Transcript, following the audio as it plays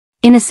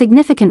In a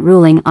significant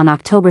ruling on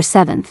October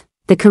 7,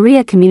 the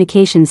Korea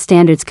Communications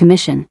Standards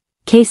Commission,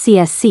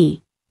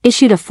 KCSC,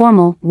 issued a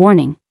formal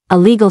warning, a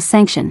legal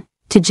sanction,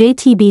 to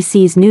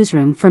JTBC's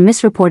newsroom for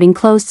misreporting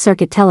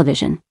closed-circuit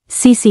television,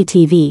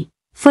 CCTV,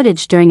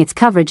 footage during its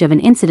coverage of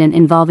an incident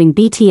involving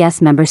BTS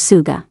member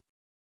Suga.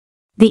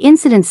 The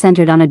incident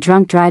centered on a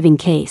drunk driving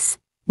case,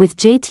 with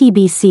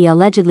JTBC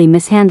allegedly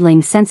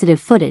mishandling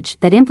sensitive footage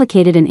that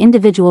implicated an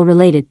individual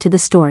related to the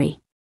story.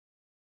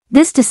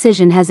 This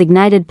decision has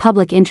ignited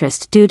public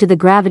interest due to the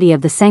gravity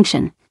of the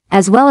sanction,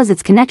 as well as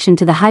its connection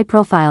to the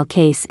high-profile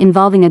case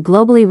involving a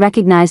globally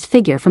recognized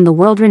figure from the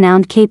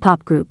world-renowned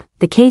K-pop group.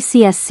 The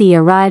KCSC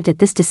arrived at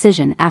this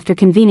decision after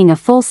convening a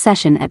full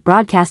session at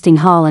Broadcasting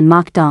Hall in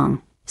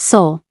Mokdong,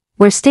 Seoul,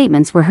 where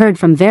statements were heard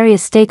from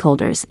various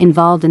stakeholders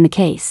involved in the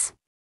case.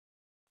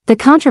 The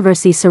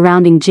controversy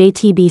surrounding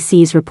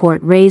JTBC's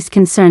report raised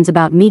concerns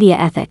about media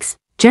ethics,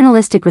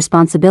 journalistic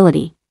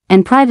responsibility,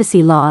 and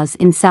privacy laws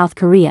in South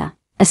Korea,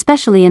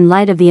 especially in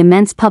light of the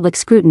immense public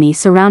scrutiny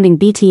surrounding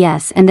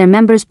BTS and their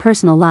members'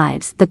 personal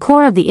lives. The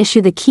core of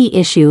the key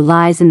issue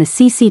lies in the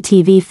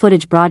CCTV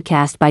footage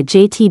broadcast by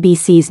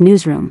JTBC's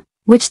newsroom,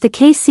 which the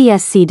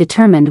KCSC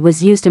determined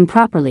was used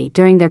improperly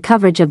during their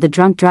coverage of the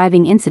drunk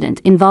driving incident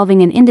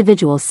involving an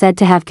individual said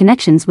to have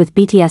connections with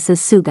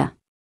BTS's Suga.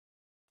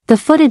 The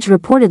footage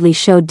reportedly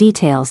showed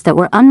details that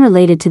were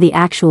unrelated to the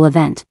actual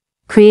event,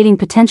 creating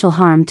potential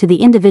harm to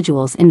the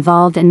individuals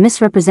involved and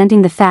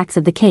misrepresenting the facts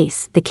of the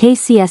case. The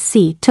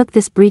KCSC took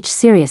this breach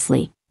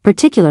seriously,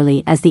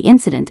 particularly as the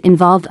incident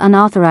involved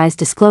unauthorized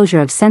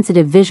disclosure of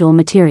sensitive visual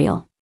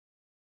material.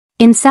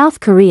 In South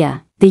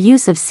Korea, the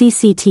use of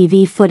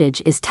CCTV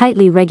footage is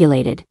tightly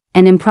regulated,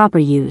 and improper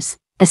use,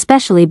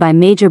 especially by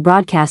major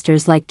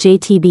broadcasters like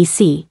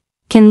JTBC,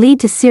 can lead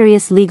to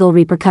serious legal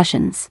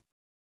repercussions.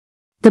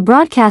 The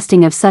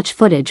broadcasting of such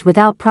footage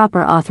without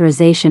proper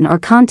authorization or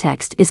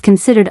context is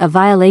considered a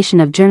violation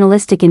of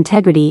journalistic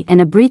integrity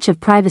and a breach of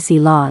privacy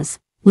laws,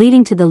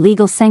 leading to the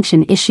legal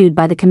sanction issued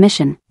by the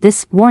Commission.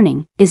 This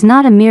warning is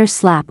not a mere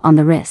slap on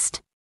the wrist.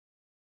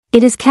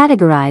 It is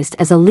categorized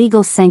as a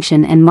legal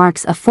sanction and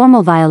marks a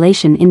formal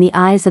violation in the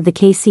eyes of the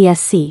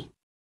KCSC.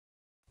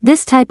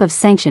 This type of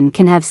sanction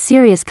can have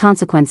serious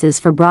consequences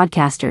for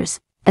broadcasters,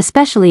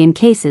 especially in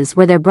cases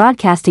where their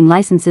broadcasting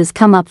licenses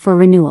come up for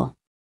renewal.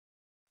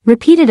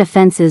 Repeated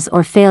offenses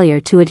or failure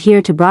to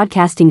adhere to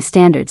broadcasting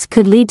standards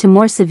could lead to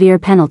more severe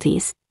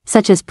penalties,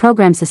 such as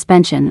program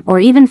suspension or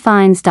even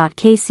fines.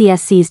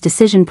 KCSC's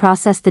decision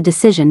process. The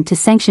decision to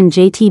sanction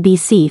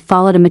JTBC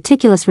followed a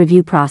meticulous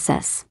review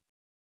process.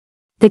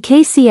 The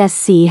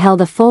KCSC held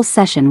a full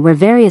session where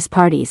various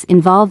parties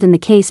involved in the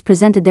case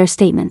presented their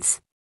statements.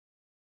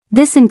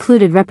 This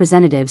included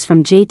representatives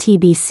from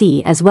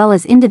JTBC as well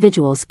as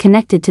individuals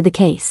connected to the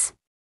case.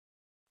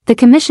 The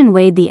Commission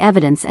weighed the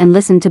evidence and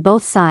listened to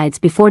both sides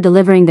before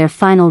delivering their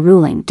final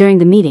ruling. During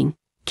the meeting,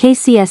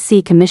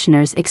 KCSC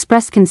commissioners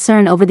expressed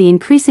concern over the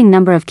increasing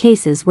number of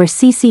cases where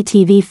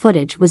CCTV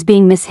footage was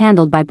being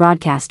mishandled by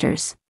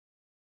broadcasters.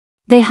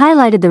 They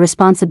highlighted the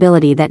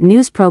responsibility that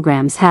news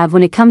programs have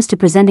when it comes to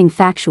presenting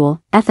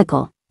factual,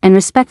 ethical, and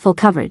respectful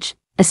coverage,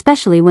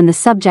 especially when the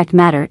subject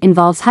matter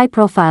involves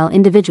high-profile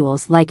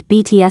individuals like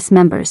BTS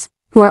members,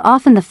 who are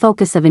often the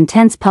focus of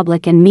intense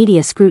public and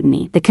media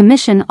scrutiny. The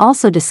Commission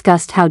also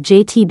discussed how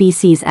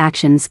JTBC's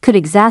actions could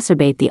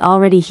exacerbate the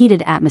already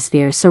heated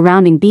atmosphere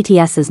surrounding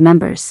BTS's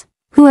members,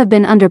 who have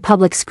been under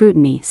public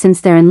scrutiny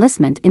since their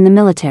enlistment in the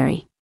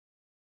military.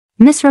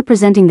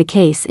 Misrepresenting the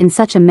case in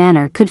such a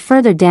manner could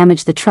further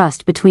damage the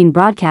trust between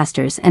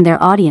broadcasters and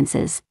their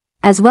audiences,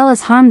 as well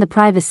as harm the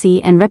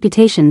privacy and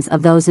reputations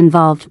of those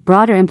involved.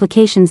 Broader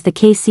implications. The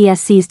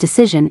KCSC's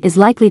decision is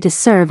likely to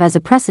serve as a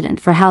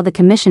precedent for how the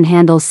Commission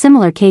handles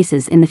similar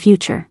cases in the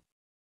future.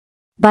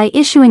 By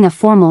issuing a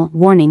formal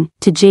warning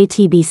to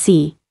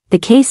JTBC, the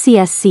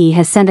KCSC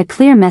has sent a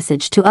clear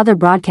message to other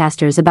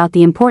broadcasters about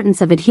the importance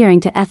of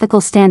adhering to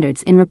ethical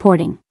standards in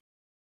reporting.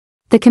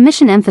 The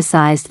Commission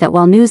emphasized that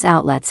while news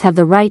outlets have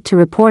the right to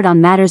report on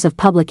matters of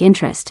public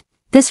interest,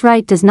 this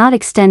right does not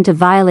extend to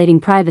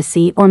violating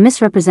privacy or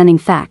misrepresenting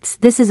facts.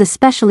 This is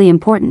especially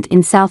important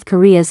in South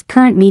Korea's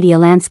current media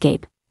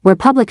landscape, where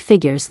public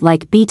figures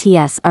like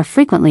BTS are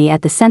frequently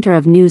at the center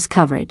of news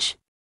coverage.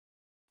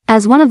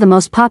 As one of the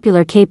most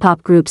popular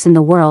K-pop groups in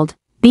the world,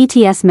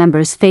 BTS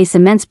members face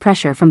immense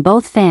pressure from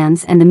both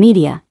fans and the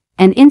media,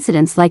 and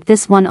incidents like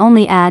this one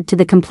only add to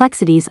the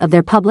complexities of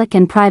their public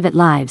and private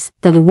lives.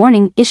 The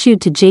warning issued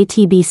to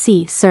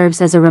JTBC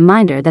serves as a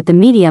reminder that the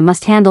media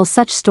must handle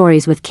such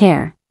stories with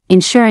care,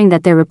 ensuring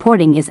that their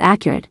reporting is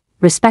accurate,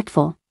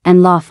 respectful,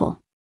 and lawful.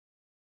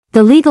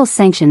 The legal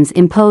sanctions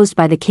imposed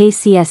by the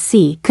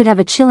KCSC could have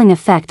a chilling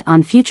effect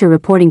on future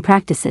reporting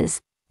practices,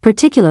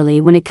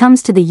 particularly when it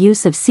comes to the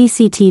use of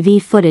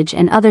CCTV footage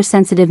and other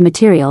sensitive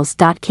materials.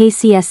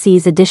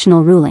 KCSC's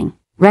additional ruling,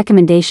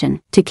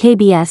 recommendation, to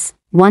KBS,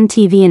 1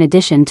 TV. In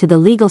addition to the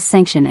legal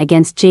sanction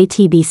against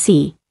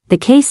JTBC, the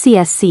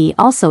KCSC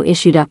also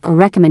issued a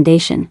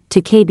recommendation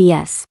to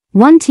KBS,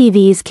 1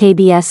 TV's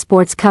KBS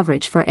sports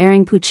coverage for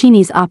airing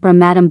Puccini's opera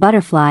Madame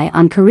Butterfly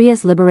on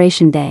Korea's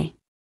Liberation Day.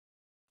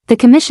 The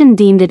commission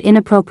deemed it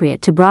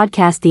inappropriate to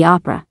broadcast the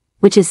opera,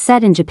 which is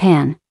set in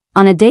Japan,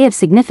 on a day of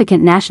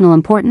significant national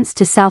importance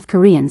to South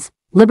Koreans.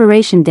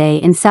 Liberation Day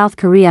in South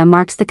Korea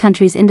marks the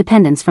country's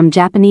independence from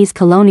Japanese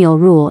colonial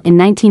rule in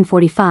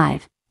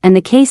 1945, and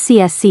the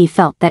KCSC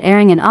felt that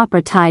airing an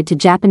opera tied to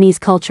Japanese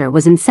culture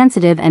was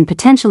insensitive and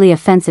potentially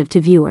offensive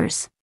to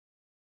viewers.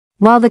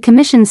 While the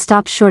commission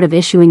stopped short of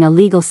issuing a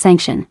legal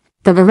sanction,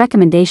 the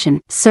recommendation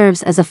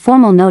serves as a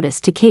formal notice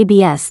to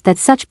KBS that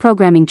such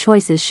programming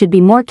choices should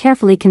be more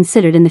carefully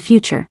considered in the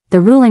future. The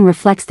ruling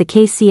reflects the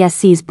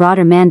KCSC's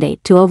broader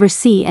mandate to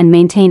oversee and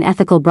maintain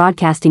ethical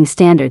broadcasting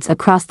standards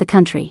across the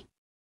country.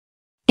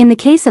 In the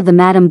case of the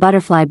Madame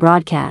Butterfly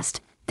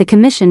broadcast, the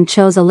commission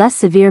chose a less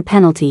severe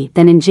penalty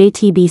than in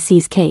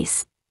JTBC's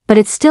case, but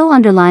it still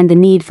underlined the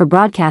need for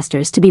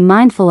broadcasters to be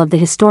mindful of the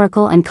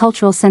historical and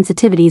cultural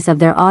sensitivities of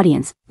their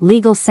audience.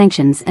 Legal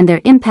sanctions and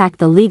their impact.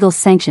 The legal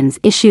sanctions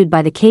issued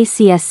by the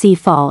KCSC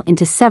fall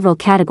into several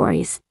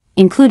categories,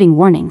 including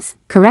warnings,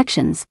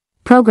 corrections,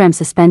 program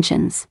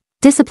suspensions,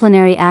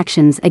 disciplinary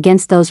actions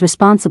against those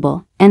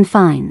responsible, and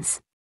fines.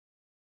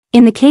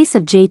 In the case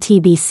of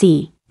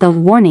JTBC, the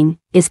warning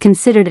is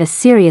considered a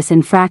serious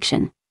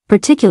infraction,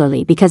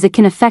 particularly because it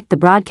can affect the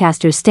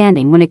broadcaster's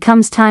standing when it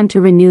comes time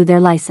to renew their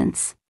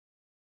license.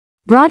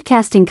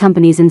 Broadcasting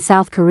companies in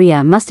South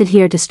Korea must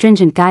adhere to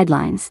stringent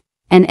guidelines,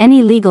 and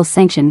any legal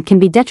sanction can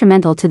be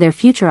detrimental to their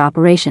future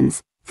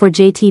operations. For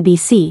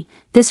JTBC,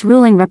 this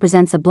ruling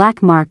represents a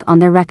black mark on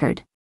their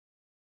record.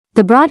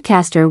 The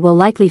broadcaster will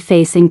likely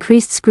face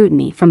increased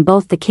scrutiny from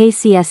both the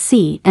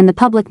KCSC and the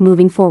public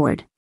moving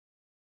forward.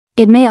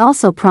 It may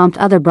also prompt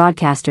other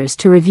broadcasters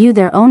to review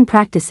their own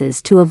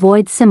practices to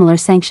avoid similar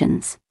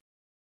sanctions.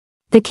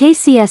 The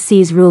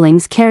KCSC's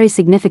rulings carry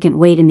significant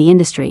weight in the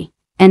industry,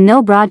 and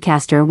no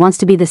broadcaster wants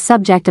to be the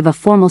subject of a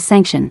formal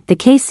sanction. The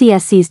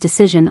KCSC's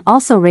decision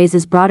also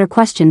raises broader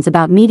questions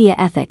about media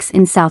ethics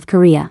in South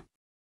Korea.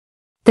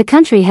 The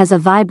country has a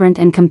vibrant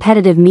and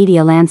competitive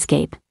media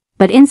landscape,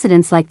 but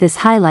incidents like this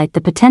highlight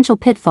the potential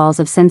pitfalls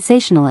of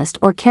sensationalist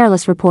or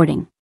careless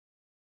reporting.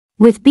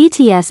 With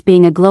BTS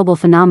being a global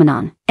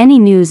phenomenon, any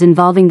news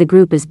involving the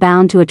group is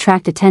bound to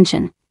attract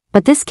attention,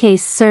 but this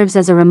case serves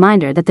as a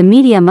reminder that the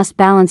media must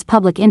balance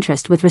public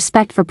interest with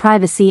respect for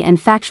privacy and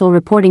factual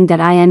reporting.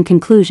 In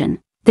conclusion,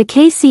 the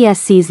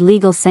KCSC's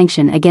legal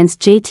sanction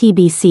against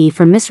JTBC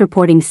for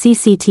misreporting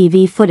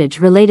CCTV footage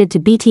related to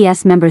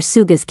BTS member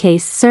Suga's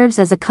case serves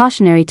as a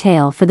cautionary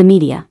tale for the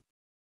media.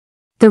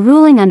 The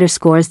ruling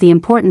underscores the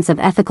importance of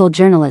ethical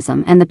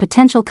journalism and the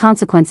potential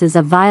consequences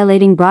of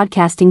violating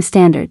broadcasting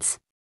standards.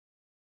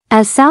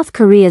 As South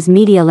Korea's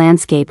media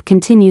landscape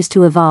continues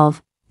to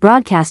evolve,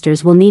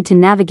 broadcasters will need to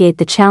navigate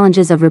the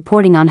challenges of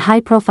reporting on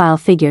high-profile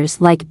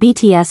figures like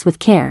BTS with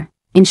care,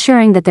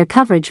 ensuring that their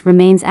coverage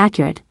remains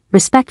accurate,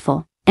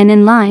 respectful, and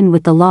in line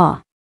with the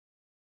law.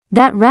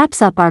 That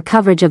wraps up our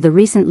coverage of the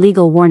recent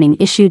legal warning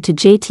issued to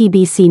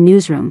JTBC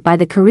Newsroom by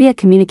the Korea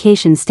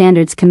Communication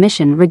Standards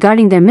Commission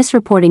regarding their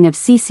misreporting of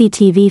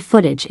CCTV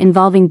footage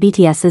involving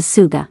BTS's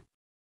Suga.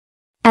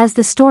 As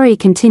the story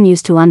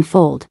continues to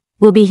unfold,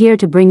 we'll be here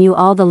to bring you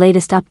all the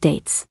latest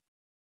updates.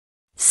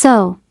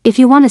 So, if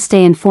you want to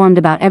stay informed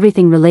about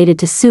everything related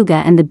to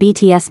Suga and the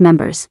BTS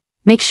members,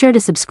 make sure to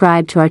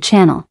subscribe to our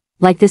channel,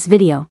 like this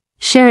video,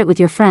 share it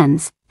with your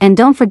friends, and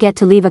don't forget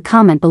to leave a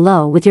comment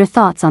below with your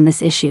thoughts on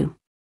this issue.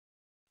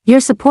 Your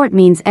support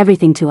means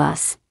everything to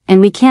us, and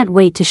we can't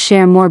wait to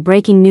share more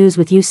breaking news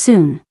with you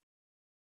soon.